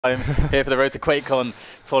I'm here for the Road to QuakeCon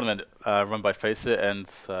tournament run by FACEIT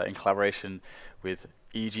and in collaboration with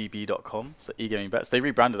EGB.com, so eGaming Bets. They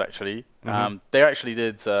rebranded actually. They actually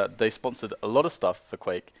did, they sponsored a lot of stuff for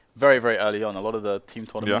Quake very, very early on. A lot of the team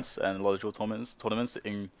tournaments and a lot of dual tournaments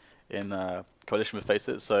in coalition with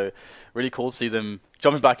FACEIT. So really cool to see them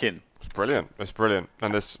jumping back in. It's brilliant. It's brilliant.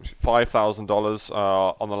 And there's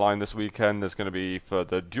 $5,000 on the line this weekend. There's going to be, for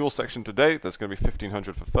the duel section today, there's going to be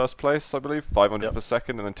 $1,500 for first place, I believe, $500 for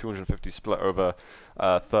second, and then $250 split over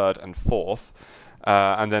third and fourth.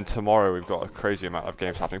 And then tomorrow we've got a crazy amount of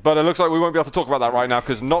games happening. But it looks like we won't be able to talk about that right now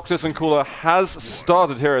because Noctis and Cooler has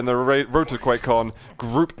started here in the Road to QuakeCon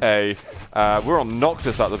Group A. We're on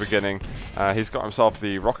Noctis at the beginning. He's got himself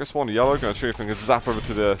the rocket spawn yellow. Going to see if we can zap over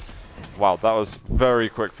to the... Wow, that was very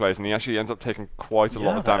quick plays, and he actually ends up taking quite a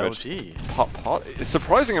lot of damage. It's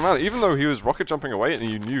surprising amount, even though he was rocket jumping away and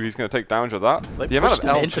you knew he's going to take damage of that. Like the amount of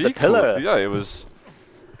LG into the pillar. Yeah, it was...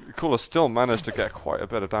 Cooler still managed to get quite a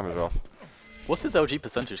bit of damage off. What's his LG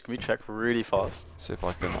percentage? Can we check really fast? See if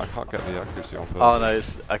I can. I can't get the accuracy on. Oh no,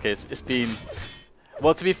 it's been.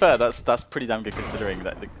 Well, to be fair, that's pretty damn good considering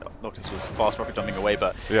that the Noctis was fast rocket jumping away.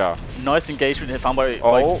 But yeah, nice engagement here found by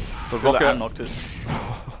the rocket and Noctis.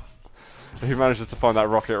 He manages to find that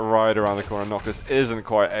rocket right around the corner. Noctis isn't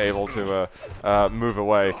quite able to move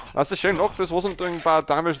away. That's a shame. Noctis wasn't doing bad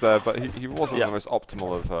damage there, but he wasn't the most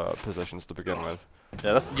optimal of positions to begin with.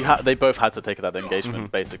 Yeah, they both had to take that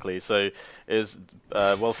engagement basically. So it was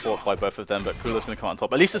well fought by both of them. But Cooler's going to come out on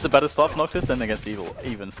top. At least it's a better start for Noctis than against Evil,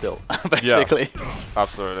 even still, basically. Yeah,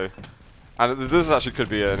 absolutely. And this actually could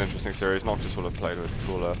be an interesting series. Noctis will have played with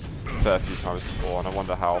Cooler a fair few times before, and I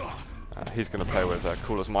wonder how he's going to play with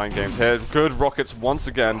Cooler's mind games here. Good rockets once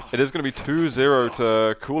again. It is going to be 2-0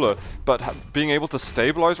 to Cooler, but being able to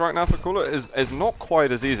stabilize right now for Cooler is not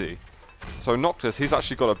quite as easy. So Noctis, he's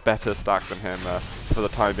actually got a better stack than him for the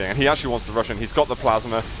time being, and he actually wants to rush in. He's got the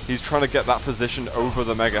plasma. He's trying to get that position over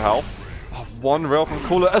the Mega Health. Oh, one rail from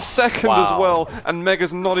Cooler, a second as well, and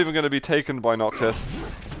Mega's not even going to be taken by Noctis.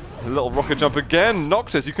 A little rocket jump again.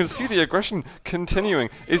 Noctis, you can see the aggression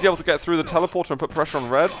continuing. Is he able to get through the teleporter and put pressure on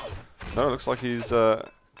Red? No, it looks like he's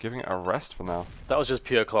giving it a rest for now. That was just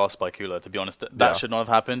pure class by Cooler, to be honest. That should not have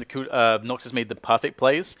happened. Noctis made the perfect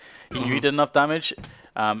plays. He knew he did enough damage.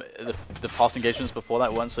 The past engagements before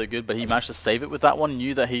that weren't so good, but he managed to save it with that one.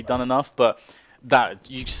 Knew that he'd done enough, but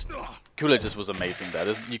Cooler just was amazing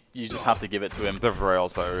there. You just have to give it to him. The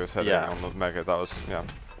rails that he was hitting on the Mega, that was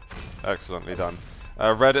excellently done.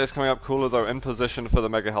 Red is coming up. Cooler though in position for the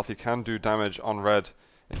Mega Health. He can do damage on Red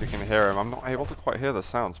if you can hear him. I'm not able to quite hear the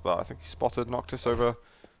sounds, but I think he spotted Noctis over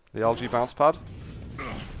the LG bounce pad.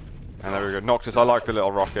 And there we go. Noctis, I like the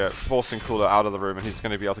little rocket, forcing Cooler out of the room, and he's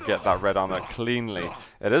going to be able to get that red armor cleanly.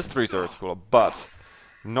 It is 3-0 to Cooler, but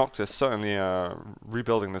Noctis certainly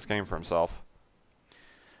rebuilding this game for himself.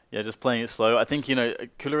 Yeah, just playing it slow. I think,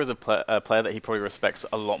 Cooler is a player that he probably respects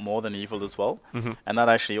a lot more than Evil as well. And that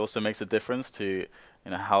actually also makes a difference to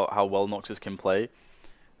how well Noctis can play.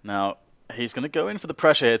 Now, he's going to go in for the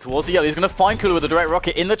pressure here towards the yellow. He's going to find Cooler with a direct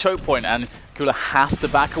rocket in the choke point, and Cooler has to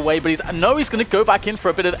back away, but he's going to go back in for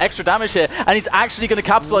a bit of extra damage here, and he's actually going to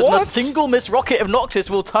capitalize on a single missed rocket of Noctis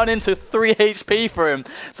will turn into 3 HP for him.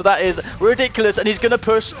 So that is ridiculous, and he's going to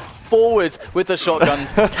push forwards with the shotgun,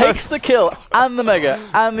 takes the kill, and the Mega,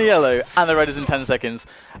 and the yellow, and the red is in 10 seconds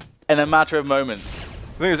in a matter of moments.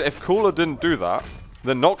 The thing is, if Cooler didn't do that,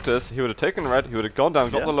 then Noctis, he would have taken red, he would have gone down,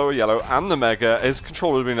 got the lower yellow and the Mega. His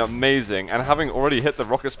control would have been amazing, and having already hit the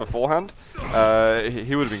rockets beforehand,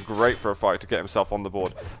 he would have been great for a fight to get himself on the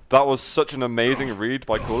board. That was such an amazing read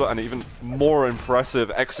by Cooler, and even more impressive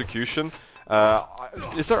execution.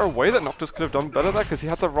 Is there a way that Noctis could have done better there? Because he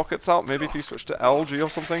had the rockets out. Maybe if he switched to LG or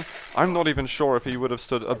something. I'm not even sure if he would have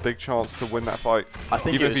stood a big chance to win that fight. I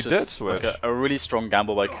think even if he did switch. Like a really strong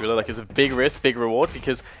gamble by Cooler. Like, it's a big risk, big reward.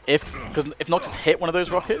 Because if Noctis hit one of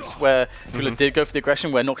those rockets where Cooler did go for the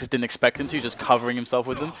aggression, where Noctis didn't expect him to, just covering himself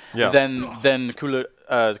with them, then Cooler's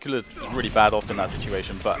really bad off in that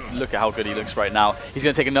situation, but look at how good he looks right now. He's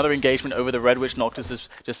going to take another engagement over the red, which Noctis has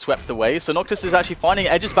just swept away. So Noctis is actually finding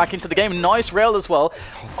edges back into the game. Nice rail as well.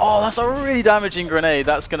 Oh, that's a really damaging grenade.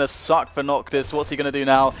 That's going to suck for Noctis. What's he going to do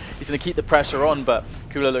now? He's going to keep the pressure on, but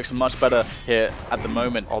Cooler looks much better here at the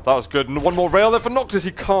moment. Oh, that was good. And one more rail there for Noctis.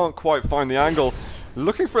 He can't quite find the angle.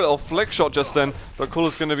 Looking for a little flick shot just then, but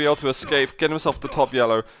Cooler's going to be able to escape, get himself to the top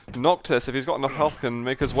yellow. Noctis, if he's got enough health, can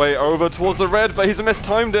make his way over towards the red, but he's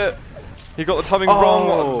mistimed it. He got the timing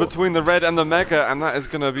wrong between the red and the Mega, and that is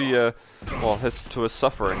going to be, well, to his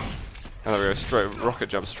suffering. And there we go, straight rocket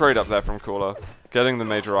jump, straight up there from Cooler, getting the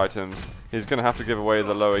major items. He's going to have to give away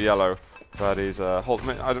the lower yellow, But he's I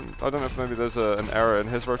don't know if maybe there's an error in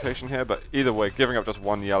his rotation here, but either way, giving up just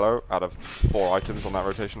 1 yellow out of 4 items on that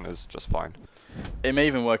rotation is just fine. It may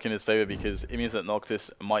even work in his favor because it means that Noctis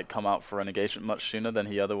might come out for an engagement much sooner than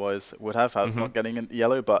he otherwise would have not getting in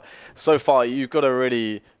yellow. But so far, you've got to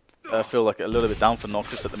really feel like a little bit down for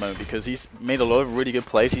Noctis at the moment because he's made a lot of really good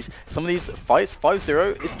plays. Some of these fights,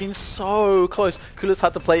 5-0, it's been so close. Cooler's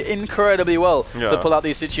had to play incredibly well to pull out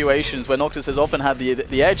these situations where Noctis has often had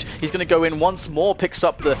the edge. He's going to go in once more, picks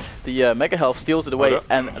up the Mega Health, steals it away,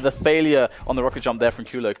 and the failure on the rocket jump there from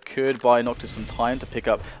Cooler could buy Noctis some time to pick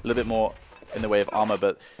up a little bit more in the way of armor,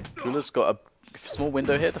 but Cooler's got a small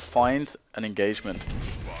window here to find an engagement.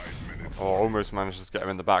 Oh, almost manages to get him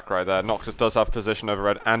in the back right there. Noctis does have position over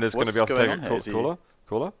red and is going to be able to take it.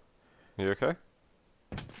 Cooler? Are you okay?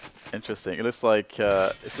 Interesting. It looks like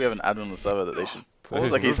if we have an admin on the server that they should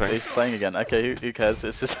pause. Like he's playing again. Okay, who cares?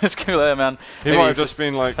 It's just it's Cooler, man. He might have just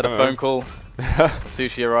been like... Had a phone call.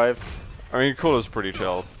 Sushi arrived. I mean, Cooler's pretty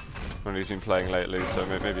chilled when he's been playing lately, so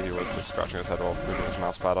maybe he was just scratching his head off, moving his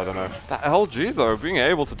mouse pad, I don't know. That LG though, being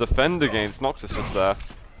able to defend against Noctis just there,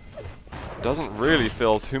 doesn't really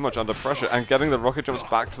feel too much under pressure, and getting the rocket jumps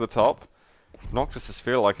back to the top, Noctis just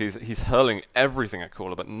feel like he's hurling everything at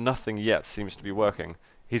Cooler, but nothing yet seems to be working.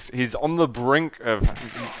 He's on the brink of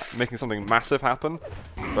making something massive happen,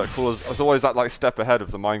 but Cooler's always that like step ahead of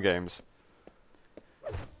the mind games.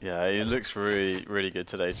 Yeah, he looks really, really good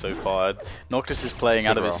today so far. Noctis is playing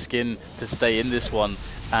out of his skin to stay in this one,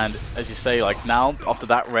 and as you say, like now after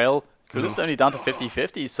that rail, Cooler's only down to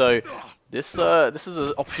 50-50. So this is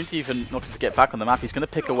an opportunity for Noctis to get back on the map. He's going to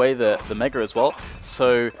pick away the Mega as well.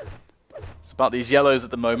 So it's about these yellows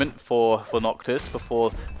at the moment for Noctis before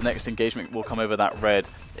the next engagement will come over that red.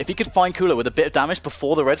 If he could find Cooler with a bit of damage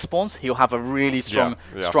before the red spawns, he'll have a really strong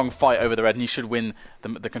fight over the red, and he should win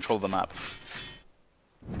the control of the map.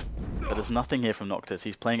 But there's nothing here from Noctis.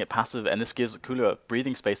 He's playing it passive, and this gives Cooler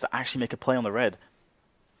breathing space to actually make a play on the red.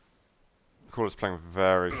 Cooler's playing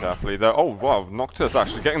very carefully there. Oh, wow, Noctis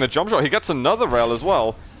actually getting the jump shot. He gets another rail as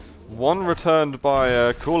well. One returned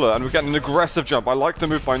by Cooler, and we're getting an aggressive jump. I like the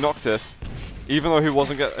move by Noctis. Even though he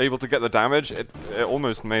wasn't able to get the damage, it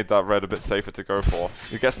almost made that red a bit safer to go for.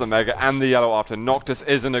 He gets the Mega and the yellow after. Noctis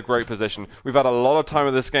is in a great position. We've had a lot of time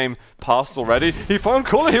of this game passed already. He found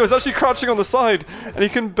Cooler. He was actually crouching on the side, and he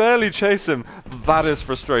can barely chase him. That is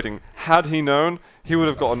frustrating. Had he known, he would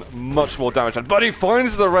have gotten much more damage. But he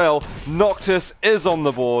finds the rail. Noctis is on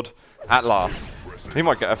the board at last. He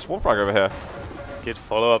might get F-spawn frag over here. Good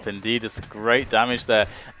follow-up indeed. It's great damage there.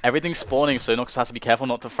 Everything's spawning, so Noctis has to be careful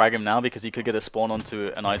not to frag him now because he could get a spawn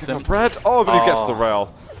onto an item. Red. Oh, but he gets the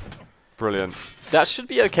rail. Brilliant. That should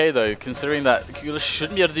be okay though, considering that Cooler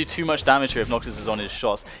shouldn't be able to do too much damage here if Noctis is on his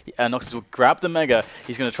shots. Noctis will grab the Mega.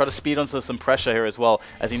 He's going to try to speed onto some pressure here as well,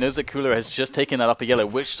 as he knows that Cooler has just taken that upper yellow.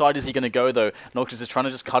 Which side is he going to go though? Noctis is trying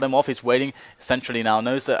to just cut him off. He's waiting centrally now.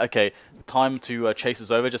 Knows that, okay, time to chase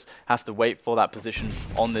is over. Just have to wait for that position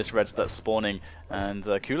on this red that's spawning. And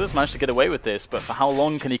Cooler's managed to get away with this, but for how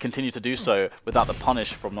long can he continue to do so without the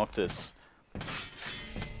punish from Noctis?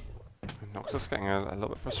 Noctis getting a little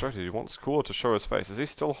bit frustrated. He wants Cooler to show his face. Is he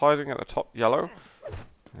still hiding at the top yellow?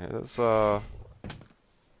 Yeah, that's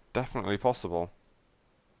definitely possible.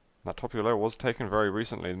 That top yellow was taken very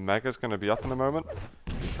recently. Mega's going to be up in a moment.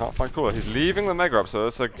 He can't find Cooler. He's leaving the Mega up, so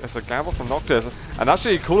it's a gamble from Noctis. And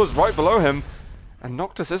actually, Cooler's right below him, and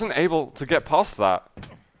Noctis isn't able to get past that.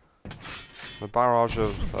 The barrage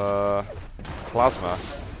of plasma.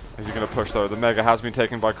 Is he going to push though? The Mega has been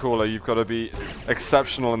taken by Cooler. You've got to be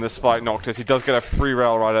exceptional in this fight, Noctis. He does get a free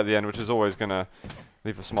rail right at the end, which is always going to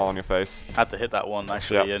leave a smile on your face. Had to hit that one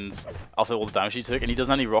actually, and after all the damage he took, and he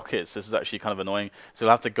doesn't have any rockets. This is actually kind of annoying. So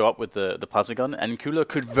he'll have to go up with the plasma gun, and Cooler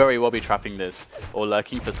could very well be trapping this or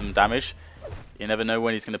lurking for some damage. You never know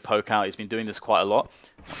when he's going to poke out. He's been doing this quite a lot.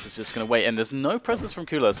 He's just going to wait, and there's no presence from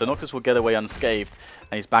Cooler, so Noctis will get away unscathed,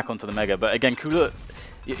 and he's back onto the Mega. But again, Cooler,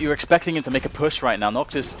 you're expecting him to make a push right now.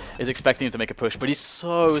 Noctis is expecting him to make a push, but he's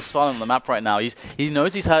so silent on the map right now. He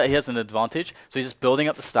knows he has an advantage, so he's just building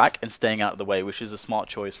up the stack and staying out of the way, which is a smart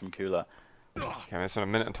choice from Cooler. Okay, there's a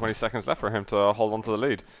minute and 20 seconds left for him to hold on to the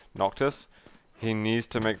lead. Noctis, he needs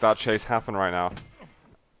to make that chase happen right now.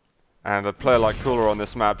 And a player like Cooler on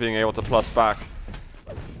this map being able to plus back,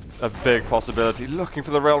 a big possibility. Looking for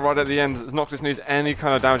the rail right at the end. Noctis needs any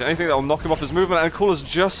kind of damage, anything that will knock him off his movement, and Cooler's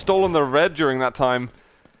just stolen the red during that time.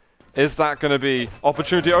 Is that going to be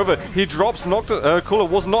opportunity over? He drops Noctis. Cooler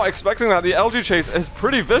was not expecting that. The LG chase is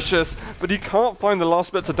pretty vicious, but he can't find the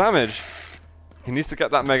last bits of damage. He needs to get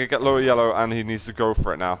that Mega, get lower yellow, and he needs to go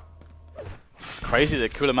for it now. It's crazy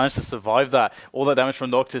that Cooler managed to survive that, all that damage from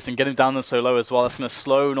Noctis, and get him down there so low as well. That's going to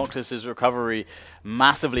slow Noctis' recovery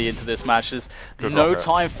massively into this match. There's no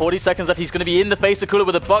time, 40 seconds left. He's going to be in the face of Cooler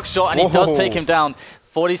with a buckshot, and he does take him down.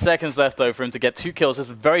 40 seconds left, though, for him to get 2 kills. This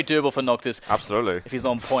is very doable for Noctis. Absolutely. If he's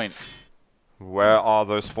on point. Where are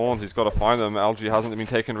those spawns? He's got to find them. LG hasn't been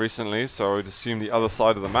taken recently, so I'd assume the other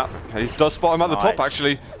side of the map. He does spot him at the top,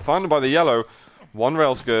 actually. Find him by the yellow. One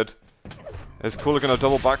rail's good. Is Cooler going to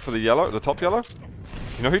double back for the yellow, the top yellow?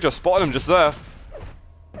 You know, he just spotted him just there.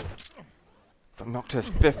 But Noctis,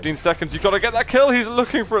 15 seconds. You've got to get that kill. He's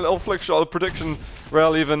looking for a little flick shot, a prediction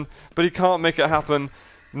rail even, but he can't make it happen.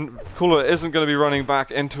 Cooler isn't going to be running back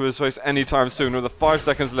into his face anytime soon. With the 5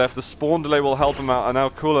 seconds left, the spawn delay will help him out, and now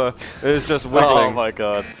Cooler is just wiggling. Oh my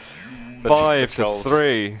god.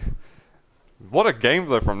 5-3. What a game,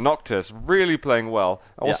 though, from Noctis. Really playing well.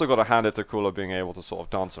 Also got to hand it to Cooler being able to sort of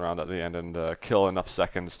dance around at the end and kill enough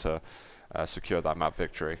seconds to secure that map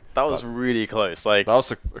victory. That was really close. Like that was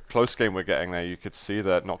a close game we're getting there. You could see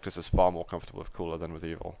that Noctis is far more comfortable with Cooler than with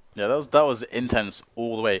Evil. Yeah, that was intense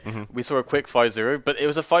all the way. We saw a quick 5-0, but it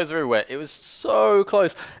was a 5-0 where it was so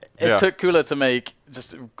close. It took Cooler to make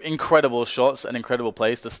just incredible shots and incredible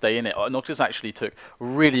plays to stay in it. Noctis actually took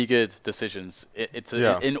really good decisions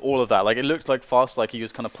in all of that. Like, it looked like fast, like he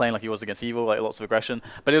was kind of playing like he was against Evil, like lots of aggression.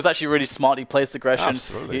 But it was actually really smartly placed aggression.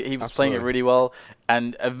 Absolutely. He was playing it really well,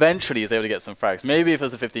 and eventually he was able to get some frags. Maybe if it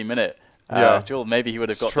was a 15-minute duel, maybe he would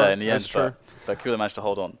have got there in the end. But Cooler managed to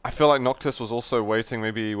hold on. I feel like Noctis was also waiting,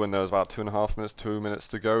 maybe when there was about 2.5 minutes, 2 minutes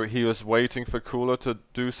to go. He was waiting for Cooler to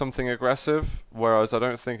do something aggressive, whereas I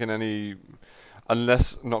don't think in any...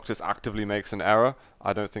 Unless Noctis actively makes an error,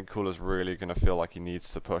 I don't think Cooler's really going to feel like he needs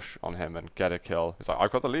to push on him and get a kill. He's like,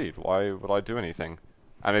 I've got the lead. Why would I do anything?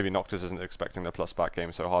 And maybe Noctis isn't expecting the plus back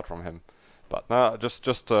game so hard from him. But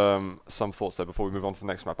just some thoughts there before we move on to the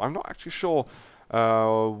next map. I'm not actually sure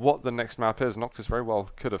what the next map is. Noctis very well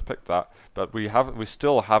could have picked that, but we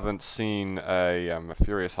still haven't seen a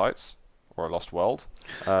Furious Heights or a Lost World.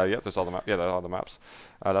 There's other there are other maps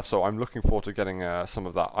left. So I'm looking forward to getting some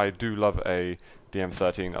of that. I do love a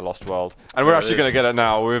DM13, a Lost World, and we're actually going to get it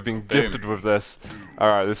now. We've been gifted with this. All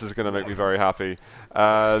right, this is going to make me very happy.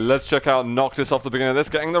 Let's check out Noctis off the beginning of this,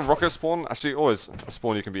 getting the rocket spawn. Actually, always a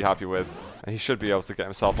spawn you can be happy with, and he should be able to get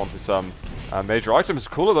himself onto some major items.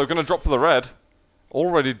 Cooler though, going to drop for the red.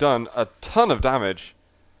 Already done a ton of damage,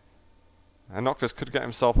 and Noctis could get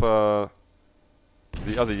himself the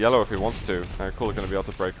other yellow if he wants to. Cooler going to be able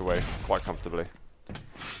to break away quite comfortably.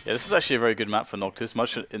 Yeah, this is actually a very good map for Noctis.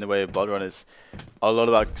 Much in the way of Blood Run is a lot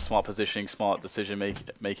about smart positioning, smart decision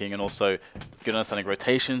making, and also good understanding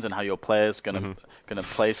rotations and how your player's going to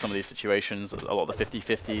play some of these situations. A lot of the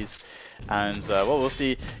 50-50s, and well, we'll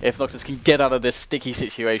see if Noctis can get out of this sticky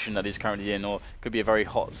situation that he's currently in, or it could be a very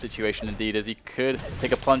hot situation indeed, as he could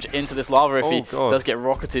take a plunge into this lava if he does get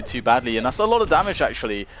rocketed too badly, and that's a lot of damage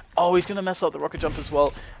actually. Oh, he's going to mess up the rocket jump as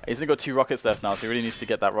well. He's only got 2 rockets left now, so he really needs to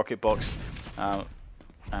get that rocket box.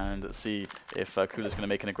 And see if Cooler's going to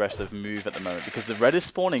make an aggressive move at the moment, because the red is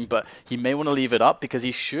spawning, but he may want to leave it up because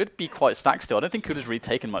he should be quite stacked still. I don't think Cooler's really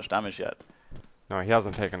taken much damage yet. No, he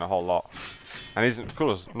hasn't taken a whole lot. And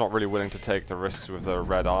Cooler's not really willing to take the risks with the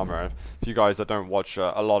red armor. For you guys that don't watch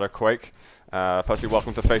a lot of Quake, firstly,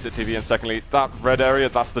 welcome to FACEIT TV, and secondly, that red area,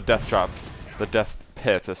 that's the death trap. The death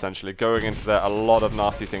pit, essentially. Going into there, a lot of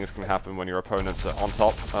nasty things can happen when your opponents are on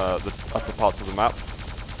top, the upper parts of the map,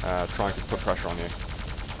 trying to put pressure on you.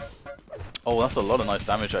 Oh, that's a lot of nice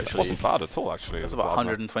damage, actually. It wasn't bad at all, actually. That's about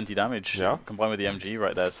 120 damage combined with the MG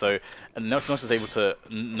right there. So, and Noctis is able to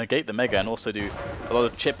negate the Mega and also do a lot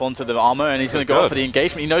of chip onto the armor, and he's going to go up for the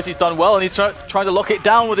engagement. He knows he's done well, and he's trying to lock it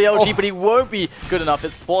down with the LG, but he won't be good enough.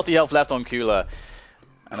 It's 40 health left on Cooler,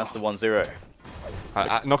 and that's the 1-0.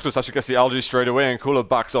 Noctis actually gets the LG straight away, and Cooler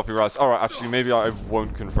backs off. He realizes, alright, actually, maybe I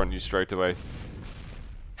won't confront you straight away.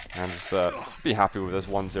 And just be happy with this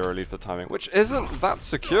 1-0 lead for the timing, which isn't that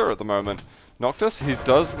secure at the moment. Noctis, he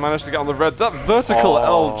does manage to get on the red. That vertical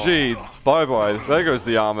LG, bye-bye. There goes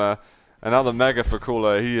the armor. And now the Mega for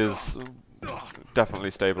Cooler. He is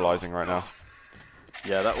definitely stabilizing right now.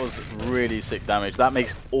 Yeah, that was really sick damage. That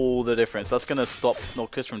makes all the difference. That's going to stop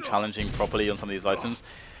Noctis from challenging properly on some of these items.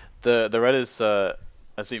 The red is,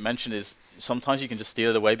 as you mentioned, is sometimes you can just steal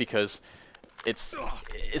it away because it's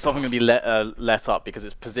often going to be let up because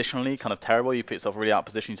it's positionally kind of terrible. You put yourself really out of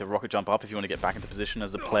position. You need to rocket jump up if you want to get back into position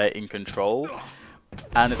as a player in control.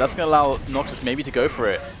 and that's going to allow Noctis maybe to go for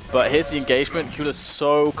it. But here's the engagement. Kula's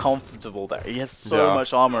so comfortable there. He has so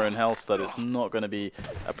much armor and health that it's not going to be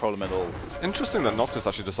a problem at all. It's interesting that Noctis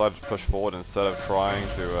actually decided to push forward instead of trying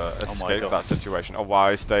to escape that situation. Oh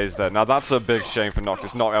wow, he stays there. Now that's a big shame for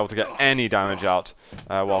Noctis, not able to get any damage out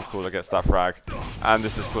while Kula gets that frag. And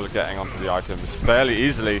this is Kula getting onto the items fairly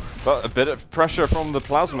easily, but a bit of pressure from the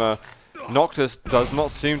plasma. Noctis does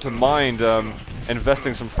not seem to mind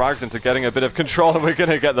investing some frags into getting a bit of control, and we're going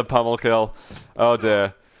to get the pummel kill. Oh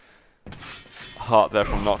dear. Heart there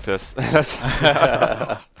from Noctis. It's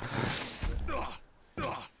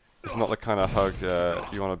not the kind of hug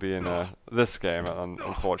you want to be in this game,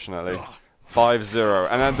 unfortunately.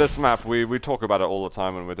 5-0. And then this map, we talk about it all the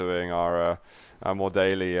time when we're doing our more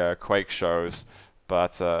daily Quake shows,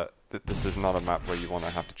 but this is not a map where you want to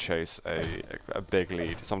have to chase a big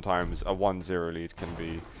lead. Sometimes a 1-0 lead can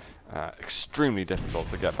be extremely difficult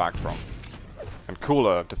to get back from. And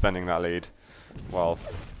Kula defending that lead, well,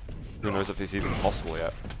 who knows if it's even possible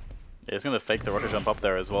yet. Yeah, he's going to fake the rocket jump up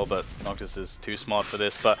there as well, but Noctis is too smart for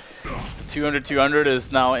this. But the 200-200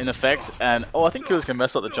 is now in effect, and I think Kula's going to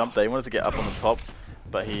mess up the jump there. He wanted to get up on the top,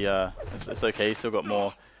 but it's okay. He's still got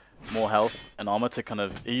more health and armor to kind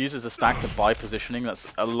of... He uses a stack to buy positioning.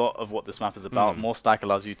 That's a lot of what this map is about. More stack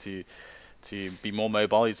allows you to be more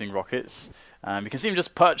mobile using rockets. You can see him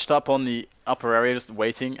just perched up on the upper area, just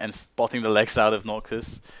waiting and spotting the legs out of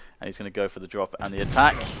Noctis. And he's going to go for the drop and the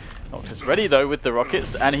attack. Noctis ready though with the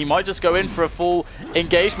rockets, and he might just go in for a full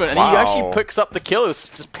engagement. And he actually picks up the kill,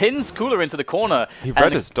 just pins Kula into the corner. He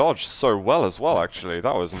read his dodge so well as well, actually.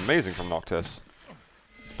 That was amazing from Noctis.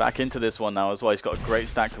 He's back into this one now as well. He's got a great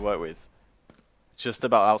stack to work with. Just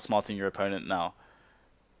about outsmarting your opponent now.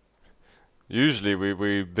 Usually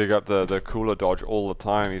we big up the Kula dodge all the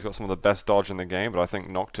time. He's got some of the best dodge in the game, but I think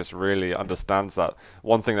Noctis really understands that.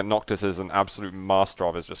 One thing that Noctis is an absolute master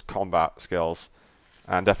of is just combat skills,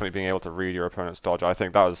 and definitely being able to read your opponent's dodge. I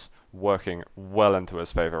think that was working well into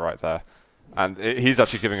his favor right there. And he's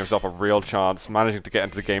actually giving himself a real chance, managing to get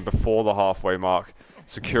into the game before the halfway mark,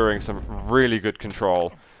 securing some really good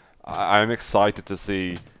control. I'm excited to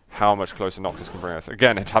see how much closer Noctis can bring us.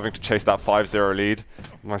 Again, having to chase that 5-0 lead,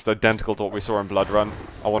 almost identical to what we saw in Blood Run.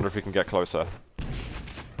 I wonder if we can get closer.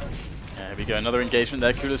 Yeah, here we go, another engagement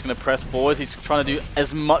there. Kula's going to press forward. He's trying to do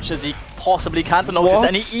as much as he possibly can to Noctis,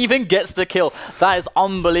 and he even gets the kill. That is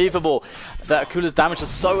unbelievable. That Kula's damage is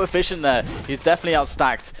so efficient there. He's definitely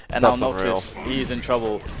outstacked, and now Noctis, he's in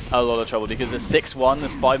trouble, a lot of trouble, because there's 6-1,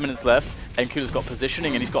 there's 5 minutes left, and Kula's got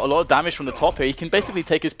positioning, and he's got a lot of damage from the top here. He can basically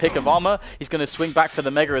take his pick of armor. He's going to swing back for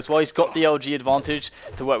the Mega as well. He's got the LG advantage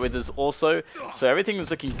to work with us also. So everything is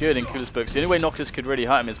looking good in Kula's books. The only way Noctis could really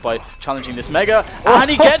hurt him is by challenging this Mega, and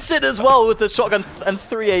he gets it as well with the shotgun and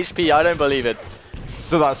 3 HP. I don't believe it.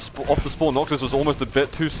 So that off the spawn, Noctis was almost a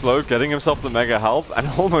bit too slow getting himself the Mega health and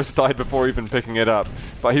almost died before even picking it up.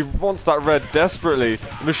 But he wants that red desperately.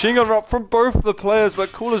 Machine gun up from both the players,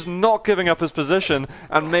 but Kula's not giving up his position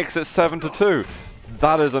and makes it 7-2.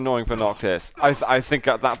 That is annoying for Noctis. I think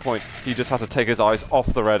at that point he just had to take his eyes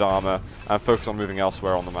off the red armor and focus on moving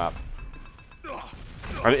elsewhere on the map.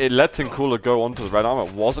 And it letting Kula go onto the red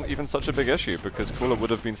armor wasn't even such a big issue, because Kula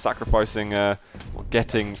would have been sacrificing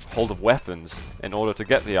getting hold of weapons in order to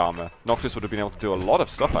get the armor. Noctis would have been able to do a lot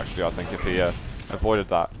of stuff, actually, I think, if he avoided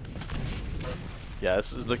that. Yeah,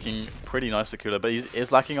 this is looking pretty nice for Kula, but he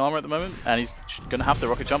is lacking armor at the moment, and he's going to have to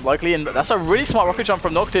rocket jump likely, and that's a really smart rocket jump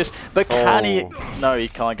from Noctis, but can he... No, he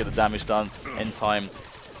can't get the damage done in time.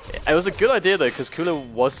 It was a good idea though, because Kula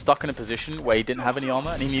was stuck in a position where he didn't have any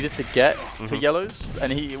armor and he needed to get to yellows,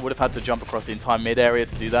 and he would have had to jump across the entire mid area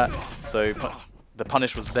to do that. So the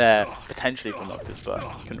punish was there potentially from Noctis, but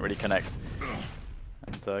he couldn't really connect.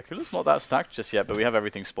 And Kula's not that stacked just yet, but we have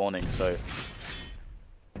everything spawning, so...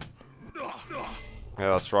 Yeah,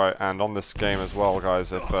 that's right. And on this game as well,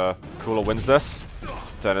 guys, if Kula wins this,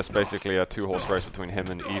 then it's basically a 2-horse race between him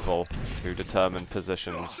and Evil to determine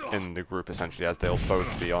positions in the group, essentially, as they'll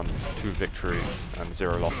both be on 2 victories and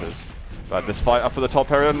 0 losses. But this fight up at the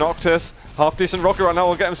top area, Noctis, half-decent rocket right now,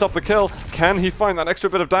 will get himself the kill. Can he find that extra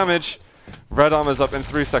bit of damage? Red armor's up in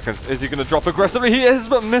 3 seconds. Is he going to drop aggressively? He is,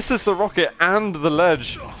 but misses the rocket and the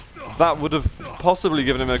ledge. That would have possibly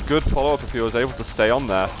given him a good follow-up if he was able to stay on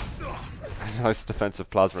there. Nice defensive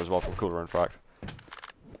plasma as well from Kula, in fact.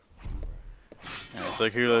 Yeah, so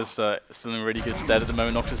Kula's still in really good stead at the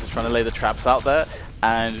moment. Noctis is trying to lay the traps out there,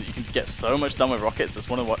 and you can get so much done with rockets. That's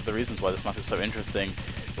one of the reasons why this map is so interesting,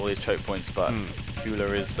 all these choke points. But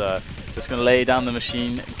Kula is just going to lay down the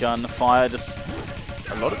machine gun fire. Just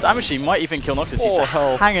a lot of damage. He might even kill Noctis. He's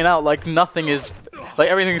just hanging out like nothing is like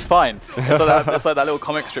everything's fine. It's like that little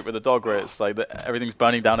comic strip with the dog where it's like everything's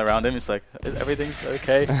burning down around him. It's like everything's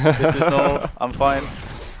okay. This is normal. I'm fine.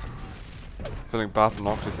 Feeling bad for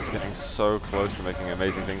Noctis. Is getting so close to making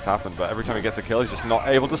amazing things happen, but every time he gets a kill, he's just not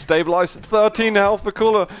able to stabilize. 13 health for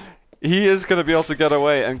Cooler. He is going to be able to get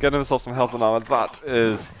away and get himself some health and armor. That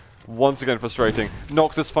is once again frustrating.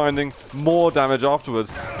 Noctis finding more damage afterwards,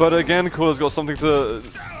 but again, Cooler's got something to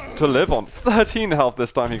live on. 13 health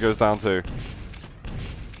this time he goes down to.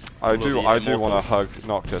 I do want to hug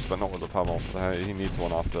Noctis, but not with the pummel. He needs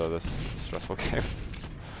one after this stressful game.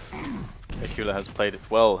 Cooler has played it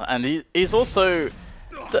well, and he's also,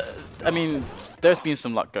 I mean, there's been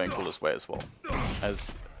some luck going Cooler's way as well.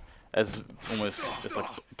 As almost, it's like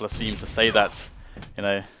blaspheme to say that, you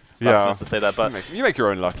know, blasphemous to say that, but you make your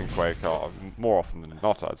own luck in Quake more often than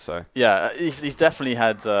not, I'd say. Yeah, he's definitely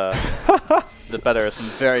had the better of some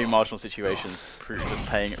very marginal situations, just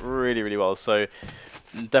playing really, really well. So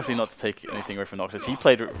definitely not to take anything away from Noctis. He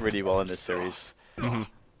played really well in this series. Mm-hmm.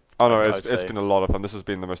 Oh no, it's been a lot of fun. This has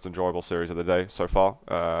been the most enjoyable series of the day so far,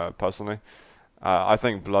 personally. I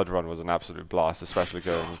think Blood Run was an absolute blast, especially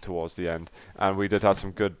going towards the end. And we did have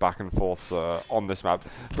some good back and forths on this map.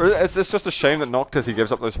 But it's just a shame that Noctis, he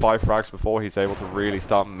gives up those 5 frags before he's able to really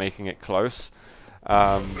start making it close.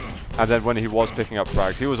 And then when he was picking up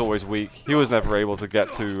frags, he was always weak. He was never able to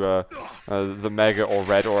get to the Mega or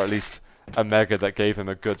Red, or at least a Mega that gave him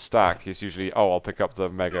a good stack. He's usually, oh, I'll pick up the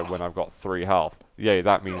Mega when I've got 3 health. Yay,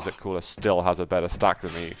 that means that Cooler still has a better stack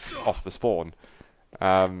than me off the spawn.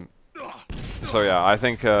 So yeah, I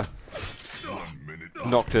think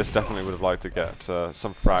Noctis definitely would have liked to get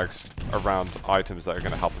some frags around items that are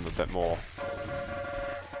going to help him a bit more.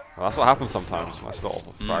 Well, that's what happens sometimes. Nice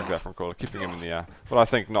little frag there from Cooler, keeping him in the air. But I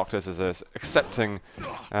think Noctis is accepting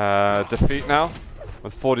defeat now,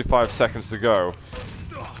 with 45 seconds to go.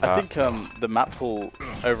 I think the map pool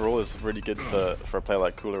overall is really good for a player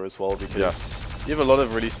like Cooler as well, because you have a lot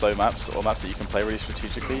of really slow maps, or maps that you can play really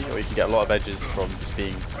strategically, or you can get a lot of edges from just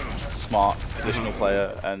being just a smart positional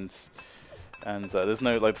player. And there's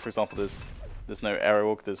no, like, for example, there's no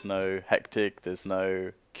Aerowalk, there's no Hectic, there's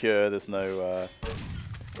no Cure, there's no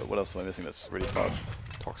what else am I missing that's really fast?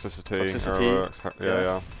 Toxicity.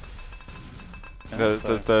 Yeah.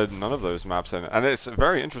 There's none of those maps in it. And it's a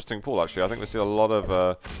very interesting pool, actually. I think we see a lot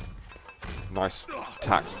of nice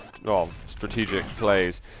strategic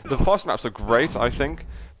plays. The fast maps are great, I think,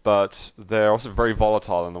 but they're also very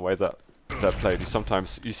volatile in the way that they're played.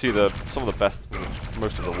 Sometimes you see some of the best,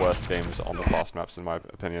 most of the worst games on the fast maps, in my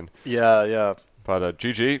opinion. Yeah. But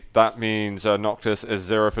GG, that means Noctis is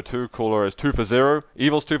 0 for 2, Cooler is 2 for 0,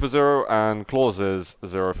 Evil's 2 for 0, and clawz is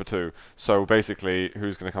 0 for 2. So basically,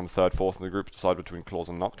 who's going to come 3rd, 4th in the group, decide between clawz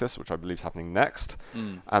and Noctis, which I believe is happening next.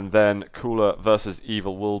 And then Cooler versus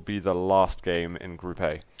Evil will be the last game in Group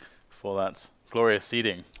A. For that glorious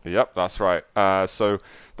seeding. Yep, that's right. So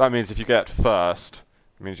that means if you get first,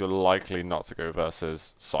 it means you're likely not to go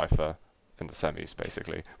versus Cypher in the semis,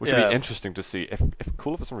 basically. Which would be interesting to see. If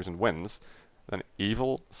Cooler for some reason wins, then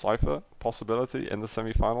Evil, Cypher, possibility in the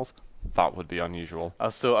semi-finals, that would be unusual.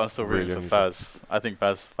 I'm still really rooting for Fazz. I think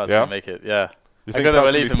Fazz yeah? will make it, yeah. You think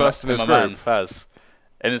Fazz will be first in his group? Man, Fazz.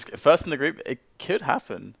 And first in the group, it could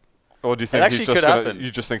happen. Or do you think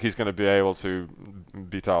you just think he's going to be able to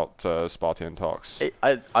beat out Sparty and Tox?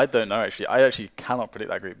 I don't know, actually. I actually cannot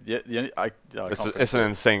predict that group. It's an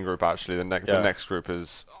insane group, actually. The next group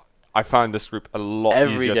is... I find this group a lot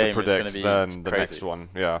easier to predict than the next one.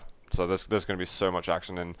 Yeah. So there's going to be so much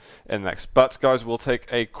action in next. But guys, we'll take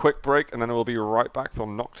a quick break, and then we'll be right back for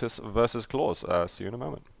Noctis versus clawz. See you in a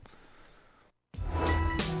moment.